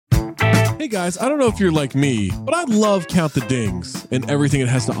Hey guys, I don't know if you're like me, but I love Count the Dings and everything it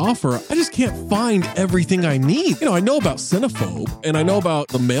has to offer. I just can't find everything I need. I know about Cinephobe, and I know about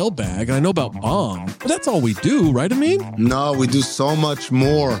the mailbag, and I know about Bomm, but that's all we do, right, Amin? No, we do so much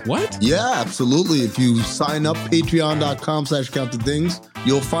more. What? Yeah, absolutely. If you sign up, patreon.com/countthedings,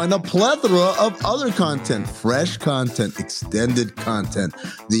 you'll find a plethora of other content, fresh content, extended content,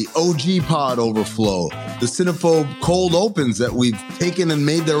 the OG pod overflow, the Cinephobe cold opens that we've taken and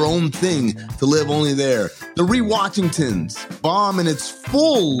made their own thing to live only there, the Rewatchingtons, Bomm in its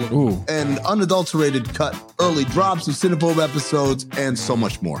full and unadulterated cut, early drops of Cinephobe episodes, and so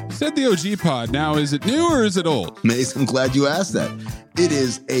much more. Said the OG pod. Now, is it new or is it old? Mace, I'm glad you asked that. It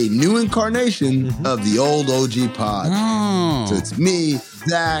is a new incarnation of the old OG pod. Oh. So it's me,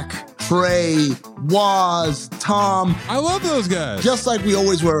 Zach, Trey, Waz, Tom. I love those guys. Just like we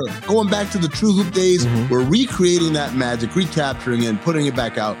always were. Going back to the True Hoop days, we're recreating that magic, recapturing it, and putting it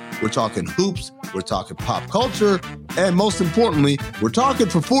back out. We're talking hoops, we're talking pop culture, and most importantly, we're talking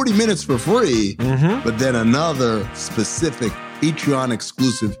for 40 minutes for free, but then another specific Patreon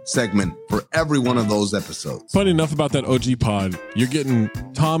exclusive segment for every one of those episodes. Funny enough about that OG pod, you're getting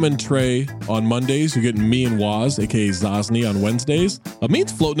Tom and Trey on Mondays. You're getting me and Waz, aka Zosny, on Wednesdays.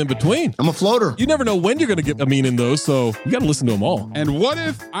 Amin's floating in between. I'm a floater. You never know when you're going to get Amin in those, so you got to listen to them all. And what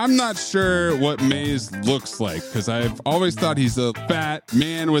if I'm not sure what Maze looks like? Because I've always thought he's a fat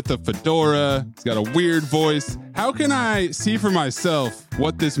man with a fedora. He's got a weird voice. How can I see for myself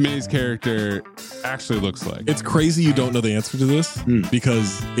what this Maze character actually looks like? It's crazy you don't know the answer to this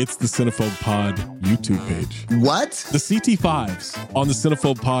because it's the Cinephobe Pod YouTube page. What? The CT5s on the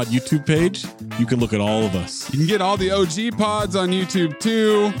Cinephobe Pod YouTube page, you can look at all of us. You can get all the OG pods on YouTube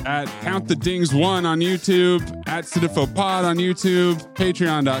too, at Count the Dings 1 on YouTube, at Cinephobe Pod on YouTube,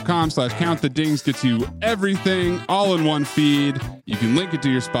 patreon.com/Count the Dings gets you everything all in one feed. You can link it to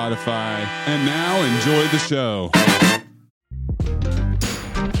your Spotify. And now enjoy the show.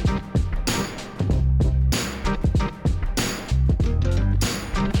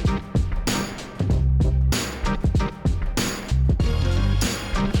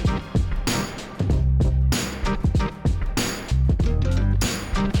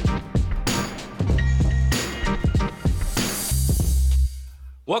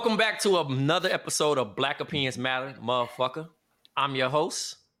 Welcome back to another episode of Black Opinions Matter, motherfucker. I'm your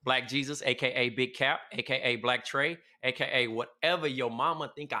host, Black Jesus, a.k.a. Big Cap, a.k.a. Black Trey, a.k.a. whatever your mama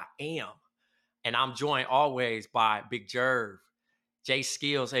think I am. And I'm joined always by Big Jerv, Jay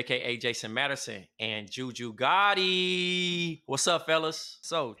Skills, a.k.a. Jason Madison, and Juju Gotti. What's up, fellas?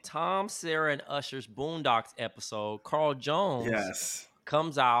 So, Tom, Sarah, and Usher's Boondocks episode, Carl Jones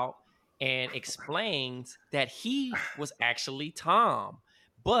comes out and explains that he was actually Tom.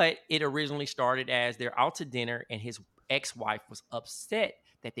 But it originally started as they're out to dinner and his ex-wife was upset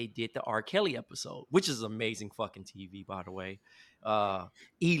that they did the R. Kelly episode, which is amazing fucking TV, by the way.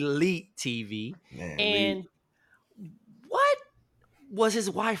 Elite TV. Man, and what was his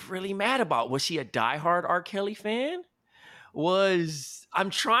wife really mad about? Was she a diehard R. Kelly fan?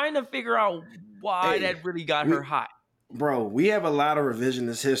 I'm trying to figure out why that really got her hot. Bro, we have a lot of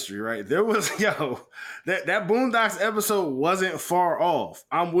revisionist history, right? There was, that Boondocks episode wasn't far off.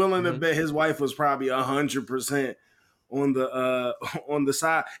 I'm willing to bet his wife was probably 100% on the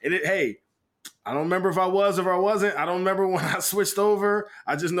side. And I don't remember if I was or if I wasn't. I don't remember when I switched over.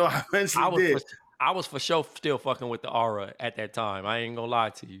 I just know I eventually did. I was for sure still fucking with the aura at that time. I ain't gonna lie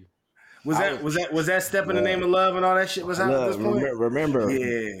to you. Was that Step in the Name of Love and all that shit was out at this point? Remember,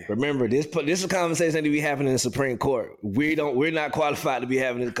 this is a conversation that be happening in the Supreme Court. We're not qualified to be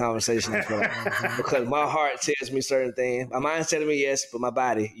having this conversation because my heart tells me certain things. My mind's telling me yes, but my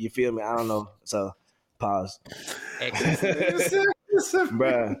body, you feel me? I don't know. So pause.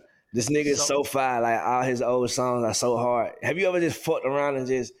 Bruh, this nigga is so fire. Like all his old songs are so hard. Have you ever just fucked around and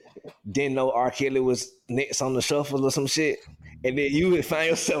just didn't know R. Kelly was next on the shuffle or some shit? And then you would find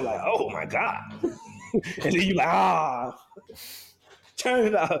yourself like, oh my God. And then you like, turn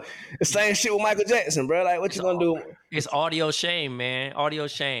it off. The same shit with Michael Jackson, bro. Like, what you gonna do? It's audio shame, man. Audio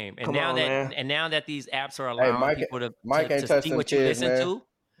shame. And now that these apps are allowing people to see what you listen to,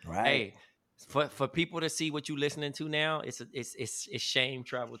 right? Hey, for people to see what you listening to now, it's shame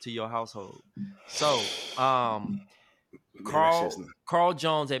travel to your household. So, Carl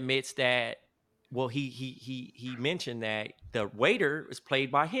Jones admits that. Well, he mentioned that the waiter was played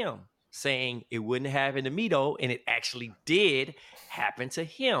by him, saying it wouldn't happen to me though, and it actually did happen to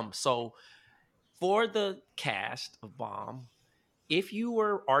him. So for the cast of Bomm, if you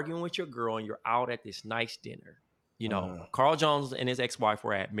were arguing with your girl and you're out at this nice dinner, Carl Jones and his ex-wife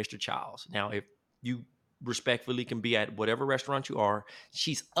were at Mr. Child's. Now, if you respectfully can be at whatever restaurant you are.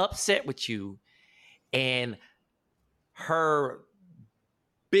 She's upset with you, and her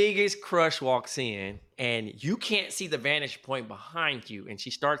biggest crush walks in, and you can't see the vantage point behind you, and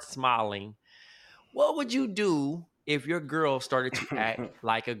she starts smiling. What would you do if your girl started to act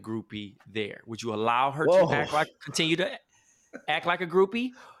like a groupie there? Would you allow her to continue to act like a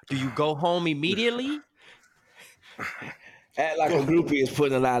groupie? Do you go home immediately? Act like a groupie is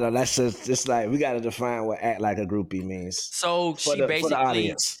putting a lot on. That's just like we got to define what act like a groupie means. So for the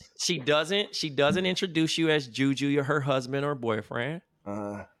audience. she doesn't introduce you as Juju, her husband or boyfriend.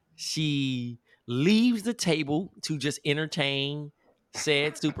 She leaves the table to just entertain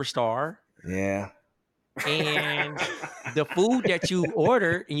said superstar. Yeah. And the food that you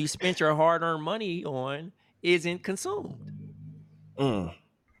ordered and you spent your hard-earned money on isn't consumed. And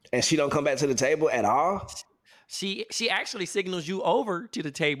she don't come back to the table at all? She actually signals you over to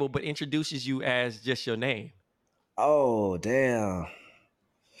the table, but introduces you as just your name. Oh, damn.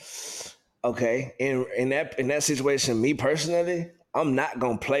 Okay. In that situation, me personally, I'm not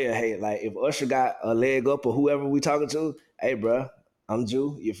gonna play a hate. Like if Usher got a leg up or whoever we talking to, hey, bro, I'm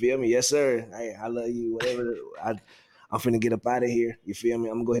Jew. You feel me? Yes, sir. Hey, I love you. Whatever. I'm finna get up out of here. You feel me?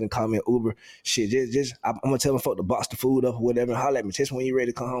 I'm gonna go ahead and call me an Uber. Shit, I'm gonna tell them folk to box the food up or whatever. Holler at me. Text me when you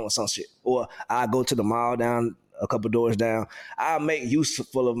ready to come home or some shit. Or I go to the mall down a couple doors down. I'll make use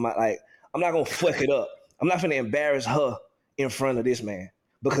full of my I'm not gonna fuck it up. I'm not finna embarrass her in front of this man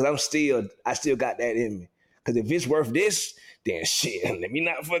because I still got that in me. Because if it's worth this, then shit, let me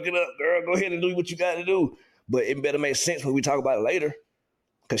not fuck it up, girl. Go ahead and do what you got to do. But it better make sense when we talk about it later.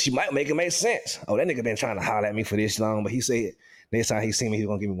 Because she might make it make sense. Oh, that nigga been trying to holler at me for this long, but he said next time he seen me, he was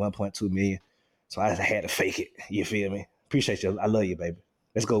going to give me 1.2 million. So I had to fake it. You feel me? Appreciate you. I love you, baby.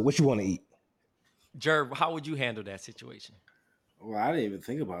 Let's go. What you want to eat? Jerv, how would you handle that situation? Well, I didn't even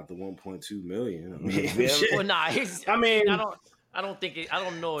think about the 1.2 million. Well, nah. I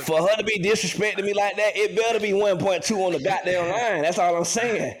don't know. For her to be disrespecting me like that, it better be 1.2 on the goddamn line. That's all I'm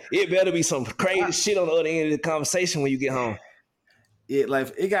saying. It better be some crazy shit on the other end of the conversation when you get home.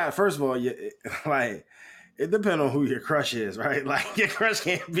 First of all, it depends on who your crush is, right? Like your crush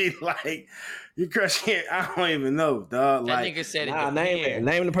can't be like, I don't even know, dog. That nigga said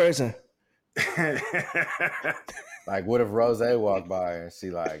name the person. Like, what if Rose walked by and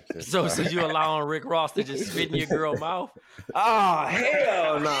she so you allowing Rick Ross to just spit in your girl mouth? Oh,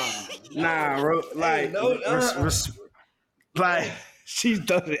 hell no. She's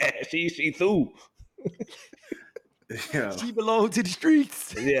done that. She threw. Yeah. She belonged to the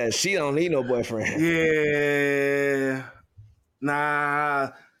streets. Yeah, she don't need no boyfriend. Yeah.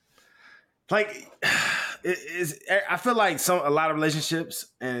 Nah. I feel like a lot of relationships,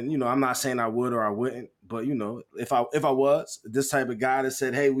 and I'm not saying I would or I wouldn't, but if I was this type of guy that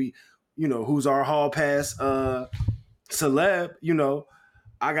said, hey, we, who's our hall pass celeb,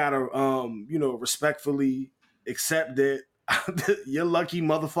 I gotta respectfully accept that your lucky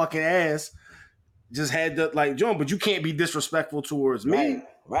motherfucking ass just had to join, but you can't be disrespectful towards me.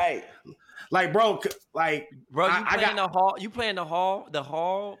 Right. Bro, you playing the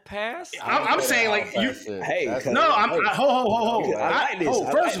hall pass? I'm saying ho. I like this.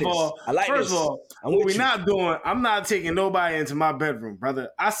 First of all, what we're not doing, I'm not taking nobody into my bedroom,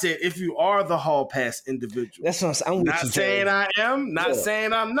 brother. I said if you are the hall pass individual. That's what I'm not saying I am, not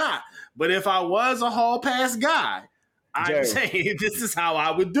saying I'm not. But if I was a hall pass guy, I'm saying this is how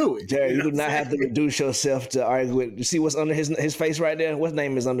I would do it. Jerry, you do not have to reduce yourself to argue with. You see what's under his face right there? What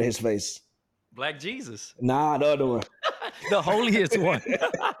name is under his face? Black Jesus. Nah, the other one. The holiest one.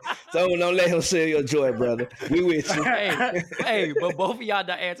 So don't let him steal your joy, brother. We with you. Hey, but both of y'all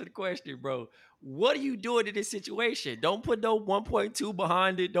not answer the question, bro. What are you doing in this situation? Don't put no 1.2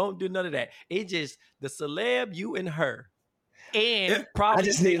 behind it. Don't do none of that. It's just the celeb, you and her. And probably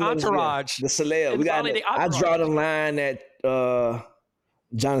the entourage. The celeb. I draw the line at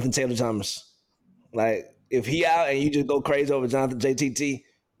Jonathan Taylor Thomas. Like, if he out and you just go crazy over Jonathan JTT,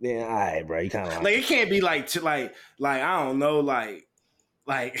 then all right, bro, you kind of it can't be like I don't know, it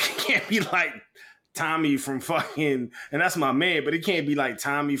can't be like Tommy from fucking, and that's my man, but it can't be like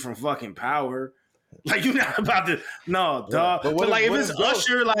Tommy from fucking Power. You're not about to, no, dog. But if it's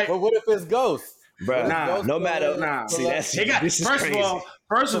Usher, but what if it's Ghost? Bro, no matter. See,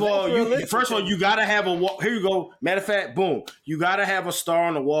 First of all, you gotta have a walk. Here you go. Matter of fact, boom, you gotta have a star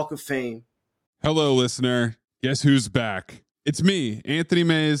on the Walk of Fame. Hello, listener. Guess who's back? It's me, Anthony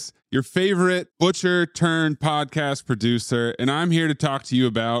Mays, your favorite butcher turned podcast producer, and I'm here to talk to you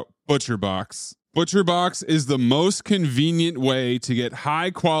about ButcherBox. ButcherBox is the most convenient way to get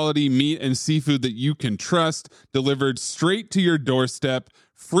high quality meat and seafood that you can trust delivered straight to your doorstep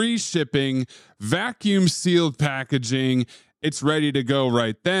free shipping, vacuum sealed packaging. It's ready to go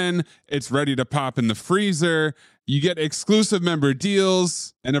right then. It's ready to pop in the freezer. You get exclusive member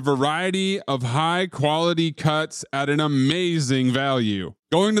deals and a variety of high quality cuts at an amazing value.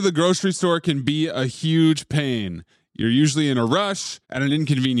 Going to the grocery store can be a huge pain. You're usually in a rush at an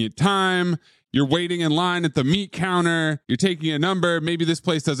inconvenient time. You're waiting in line at the meat counter. You're taking a number. Maybe this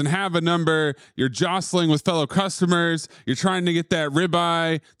place doesn't have a number. You're jostling with fellow customers. You're trying to get that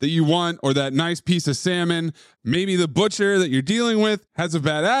ribeye that you want or that nice piece of salmon. Maybe the butcher that you're dealing with has a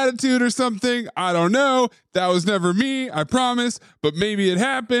bad attitude or something. I don't know. That was never me, I promise. But maybe it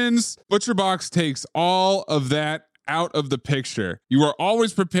happens. ButcherBox takes all of that out of the picture. You are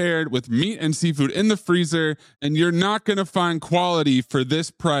always prepared with meat and seafood in the freezer, and you're not going to find quality for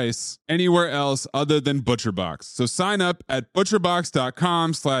this price anywhere else other than ButcherBox. So sign up at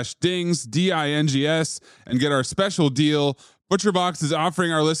butcherbox.com/dings, D-I-N-G-S, and get our special deal. ButcherBox is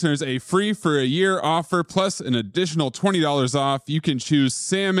offering our listeners a free for a year offer plus an additional $20 off. You can choose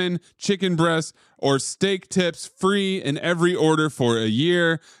salmon, chicken breast, or steak tips free in every order for a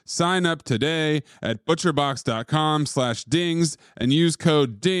year. Sign up today at butcherbox.com/dings and use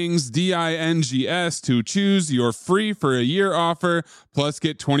code DINGS, D-I-N-G-S, to choose your free for a year offer plus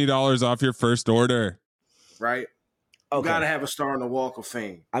get $20 off your first order. Right? Okay. You gotta have a star in the Walk of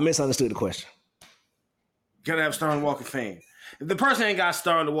Fame. I misunderstood the question. Gotta have a star in the Walk of Fame. If the person ain't got a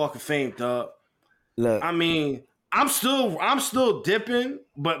star in the Walk of Fame, dog, Look, I mean, I'm still dipping,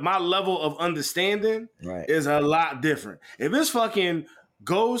 but my level of understanding is a lot different. If it's fucking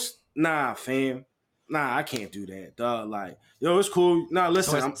Ghost, nah, fam. Nah, I can't do that, dog. Like, yo, it's cool. Nah,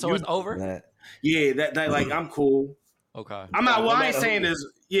 listen. So it's over? Yeah, that like, I'm cool. Okay. I'm not, well, I ain't saying this.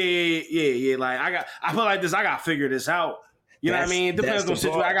 Yeah. Like, I feel like this, I got to figure this out. You know what I mean? It depends on the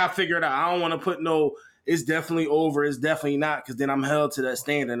situation. I got to figure it out. I don't want to put no, it's definitely over, it's definitely not, because then I'm held to that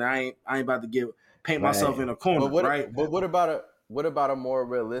standard, and I ain't about to paint myself in a corner, right? But what about a more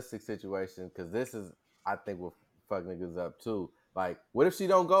realistic situation? Because this is, I think, what fuck niggas up too. Like, what if she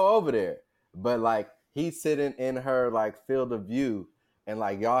don't go over there, but like he's sitting in her like field of view, and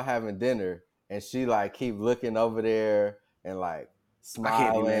like y'all having dinner, and she like keep looking over there and like smiling. I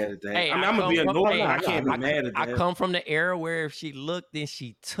can't be mad at that. Hey, I'm gonna be annoyed. I can't be mad at that. I come from the era where if she looked, then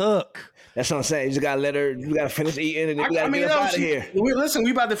she took. That's what I'm saying. You just gotta let her. You gotta finish eating, and then we gotta get up out of here. Listen,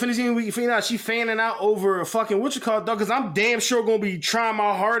 we about to finish eating. We find out she fanning out over a fucking dog. Because I'm damn sure gonna be trying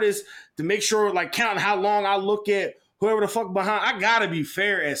my hardest to make sure, like, counting how long I look at whoever the fuck behind. I gotta be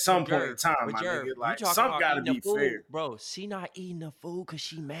fair at some point in time, my nigga. Like, something gotta be fair, bro. She not eating the food because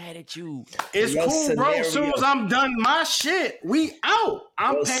she mad at you. It's cool, bro. As soon as I'm done my shit, we out.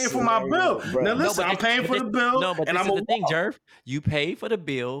 I'm paying for my bill. Now listen, I'm paying for the bill. No, but this is the thing, Jerv. You pay for the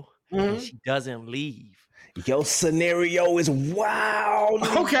bill, and she doesn't leave. Your scenario is wild.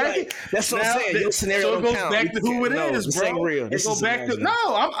 Okay, that's what I'm saying. Your scenario so it goes back to who it is, bro. It go back to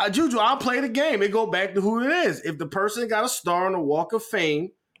Juju. I'll play the game. It go back to who it is. If the person got a star on the Walk of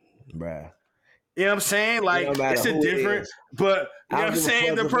Fame, bruh. You know what I'm saying? Like, it's a different, but you know what I'm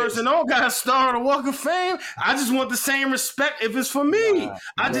saying? The person don't got a star on the Walk of Fame. I just want the same respect if it's for me.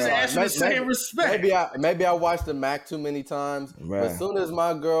 I just ask for the same respect. Maybe I watched the Mac too many times. But as soon as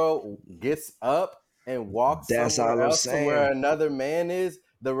my girl gets up and walks somewhere else to where another man is,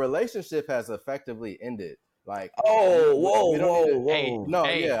 the relationship has effectively ended. Like, whoa. Hey, no,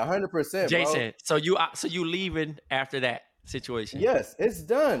 100%, Jason, bro. So you leaving after that situation? Yes, it's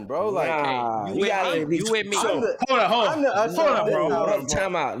done, bro. Like, you with me. Hold on, bro.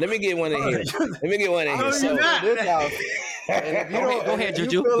 Time out. Let me get one in here. Go ahead,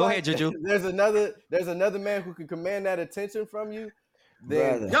 Juju. Go ahead, Juju. There's another man who can command that attention from you.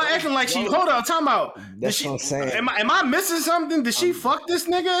 Y'all acting like she. Hold on, time out. That's what I'm saying. Am I missing something? Did she fuck this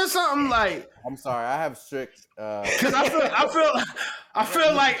nigga or something? Like, I'm sorry, I have strict. Because I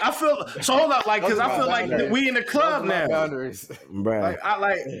feel. So hold up, like, because I feel like we in the club now. Boundaries, bro.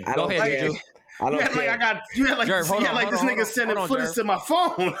 Go ahead, Juju. You had like this nigga sending footage to my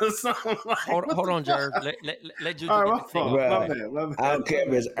phone or something. Like, hold on, Jerv. Let Juju get the thing. I don't care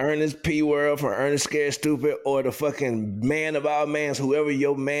if it's Ernest P. World from Ernest Scared Stupid or the fucking man of all mans, whoever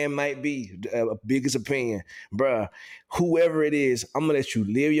your man might be, biggest opinion. Bruh, whoever it is, I'm going to let you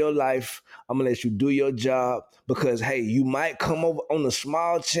live your life. I'm going to let you do your job because, hey, you might come over on the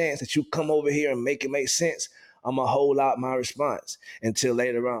small chance that you come over here and make it make sense. I'm going to hold out my response until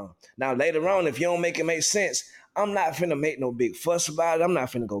later on. Now, later on, if you don't make it make sense, I'm not finna make no big fuss about it. I'm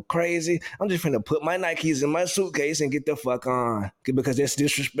not finna go crazy. I'm just finna put my Nikes in my suitcase and get the fuck on because that's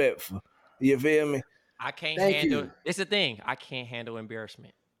disrespectful. You feel me? I can't handle. It's the thing. I can't handle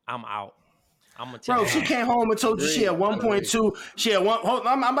embarrassment. I'm out. I'm gonna tell Bro, you. she came home and told you she had 1.2. She had one. Hold,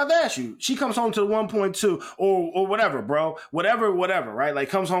 I'm about to ask you. She comes home to 1.2 or whatever, bro. Whatever, right? Like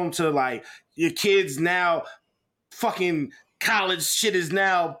comes home to like your kids now. Fucking college shit is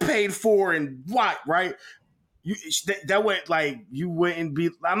now paid for and what, right? You that went like you wouldn't be.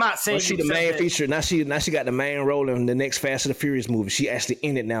 I'm not saying Well, she the main feature. Now she got the main role in the next Fast and the Furious movie. She actually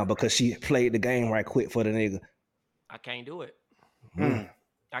in it now because she played the game right quick for the nigga. I can't do it. Mm.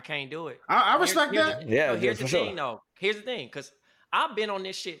 I can't do it. I respect that. Here's the thing, though. Here's the thing, because I've been on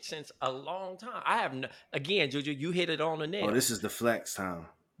this shit since a long time. I have again, Juju, you hit it on the nail. Oh, this is the flex time.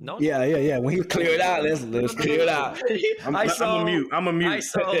 No. Yeah. When he clear it out, let's clear it out. I'm a mute.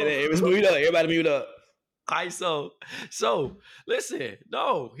 It was mute up. Everybody mute up. So listen.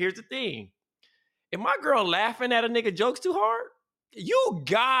 No, here's the thing. If my girl laughing at a nigga jokes too hard, you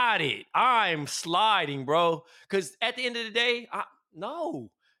got it. I'm sliding, bro. Because at the end of the day, no,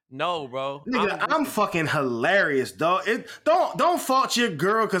 bro. Nigga, I'm fucking hilarious, dog. Don't fault your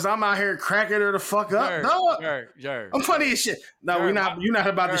girl because I'm out here cracking her the fuck up, dog. I'm funny as shit. No, you're not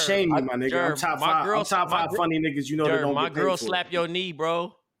about to shame me, my nigga. I'm top five funny niggas. You know that don't my get paid girl for slap it. your knee,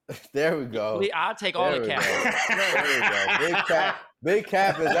 bro. There we go. I'll take all the cap. There we go. Big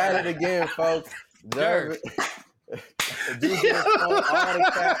cap is at it again, folks. Jerv. I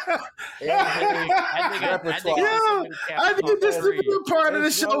think this is a good part of the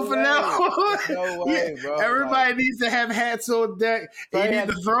show for now. No way, bro. Everybody needs to have hats on deck. You need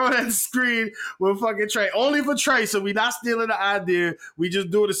to throw it at the screen with fucking Trey. Only for Trey, so we not stealing the idea. We just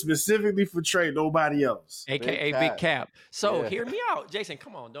doing it specifically for Trey, nobody else. AKA Big Cap. So hear me out. Jason,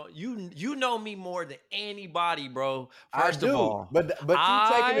 come on. Don't you know me more than anybody, bro. First of all. But you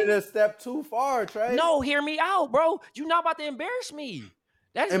taking it a step too far, Trey. No, hear me out, bro. You not about to embarrass me.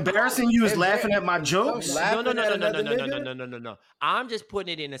 That's embarrassing. You is laughing at my jokes. No. I'm just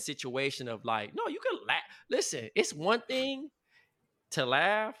putting it in a situation of like, no, you can laugh. Listen, it's one thing to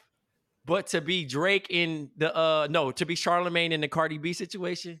laugh, but to be Drake in the to be Charlemagne in the Cardi B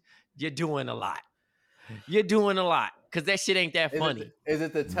situation, you're doing a lot. You're doing a lot because that shit ain't that funny. Is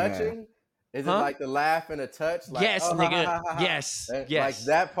it the touching? Yeah. Is it like the laugh and a touch? Like, yes, nigga. Yes. Like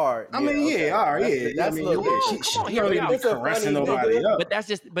that part. I mean, all right, That's a little bit. She don't even be caressing nobody up. But that's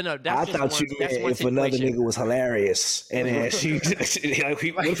just, that's I thought you meant if another nigga was hilarious, and then what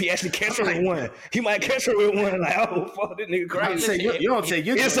if he actually catch her with one? He might catch her with one, like, oh, fuck, this nigga crazy. You don't take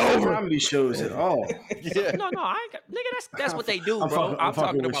your comedy shows at all. No, I ain't got, nigga, that's what they do, bro. I'm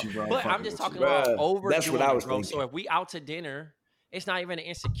talking about, but I'm just talking about overdoing. That's what I was thinking. thinking. So if we out to dinner, it's not even an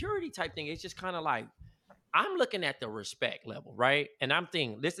insecurity type thing. It's just kind of like, I'm looking at the respect level, right? And I'm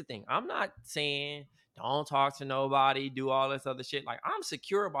thinking, this is the thing. I'm not saying don't talk to nobody, do all this other shit. Like, I'm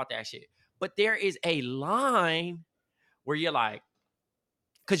secure about that shit. But there is a line where you're like,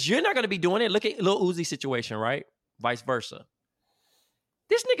 because you're not going to be doing it. Look at Lil Uzi situation, right? Vice versa.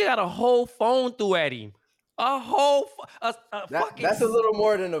 This nigga got a whole phone through at him. A whole fucking... That's a little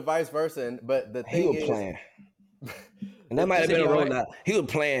more than a vice versa. But the thing is... playing. And that might have been a rollout. He was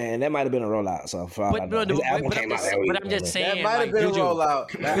playing, and that might have been a rollout. So, but I'm just saying, that might have been a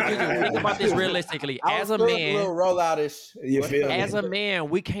rollout. Think about this realistically. As a man, a little rollout-ish. You feel me? As a man,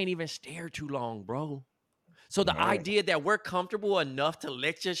 we can't even stare too long, bro. So the idea that we're comfortable enough to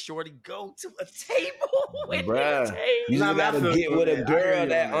let your shorty go to a table, bruh, you gotta get with a girl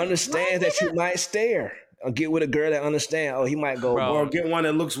that understands that you might stare. Or get with a girl that understands. Oh, he might go. Or get one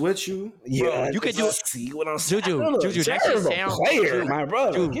that looks with you. Yeah, bro, you could do. See what I'm saying? Juju, that shit sound player, my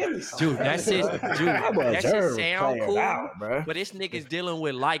brother. Dude, that's it. That shit sound cool, out, bro. But this nigga's dealing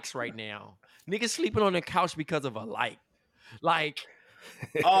with likes right now. Niggas sleeping on the couch because of a like. Like.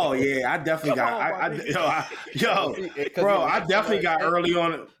 Oh yeah, I definitely bro. I definitely got early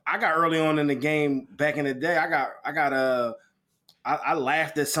on. I got early on in the game back in the day. I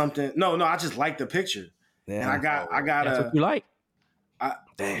laughed at something. No, I just liked the picture. Yeah. And I got that's what you like.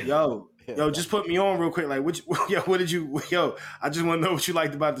 Yo, just put me on real quick. Like, what did you? I just want to know what you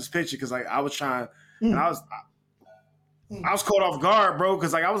liked about this picture because like I was trying, and I was caught off guard, bro.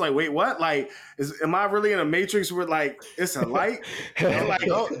 Because like I was like, wait, what? Like, am I really in a matrix where like it's a light? Like,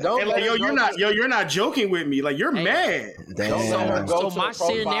 you're not joking with me. Like, you're mad. So my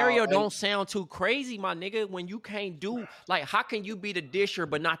scenario don't sound too crazy, my nigga. When you can't do like, how can you be the disher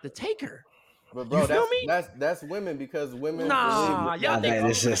but not the taker? But bro, that's women because women. Nah, I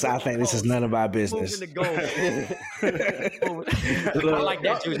think this is none of our business. I like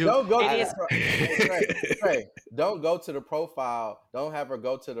that, Juju. Don't go. Don't go to the profile. Don't have her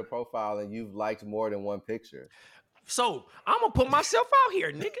go to the profile and you've liked more than one picture. So I'm gonna put myself out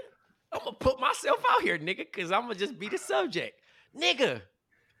here, nigga. Because I'm gonna just be the subject, nigga.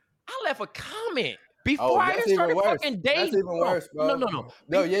 I left a comment before I that's even started even worse. fucking dating. That's even worse, bro.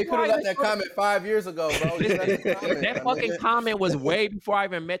 No, you could have left that comment 5 years ago, bro. You left the comment, That fucking comment was way before I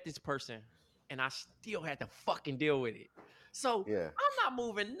even met this person, and I still had to fucking deal with it. So Yeah. I'm not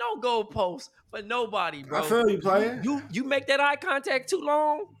moving no goalposts for nobody, bro. I feel you, player. You make that eye contact too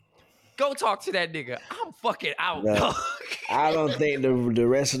long, go talk to that nigga. I'm fucking out. No. dog. I don't think the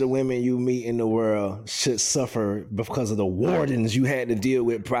rest of the women you meet in the world should suffer because of the wardens you had to deal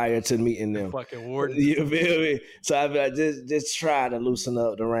with prior to meeting them. Fucking warden. You feel me? So I feel like just try to loosen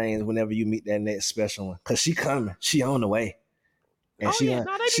up the reins whenever you meet that next special one, cause she coming, she on the way, and They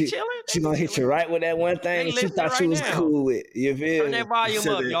be chilling. she gonna hit you right with that one thing that you thought you was cool with. You feel Turn me? that volume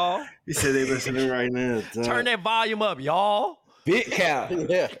up, y'all. You said they listening right now. Turn that volume up, y'all. Big cow.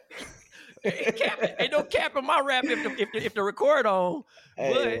 Yeah. Ain't no cap in my rap if the record on.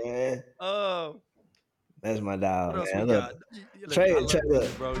 Hey, But man. That's my what dog, else man. we Look, got?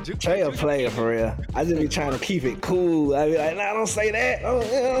 Trey a player for real. I just be trying to keep it cool. I be like, nah, don't say that.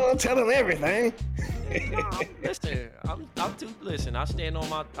 Don't tell him everything. Listen, I'm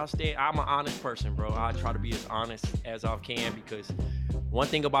an honest person, bro. I try to be as honest as I can, because one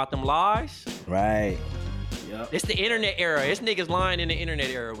thing about them lies, Right. Yep. it's the internet era. It's niggas lying in the internet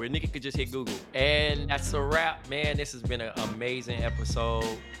era where nigga could just hit Google. And that's a wrap, man. This has been an amazing episode.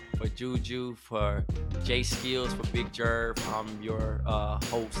 For Juju, for J Skills, for Big Jerv, I'm your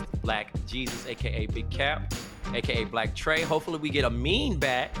host, Black Jesus, aka Big Cap, aka Black Trey. Hopefully we get a mean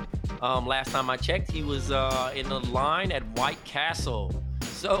back. Last time I checked, he was in the line at White Castle.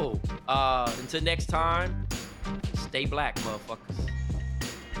 So until next time, stay black, motherfuckers.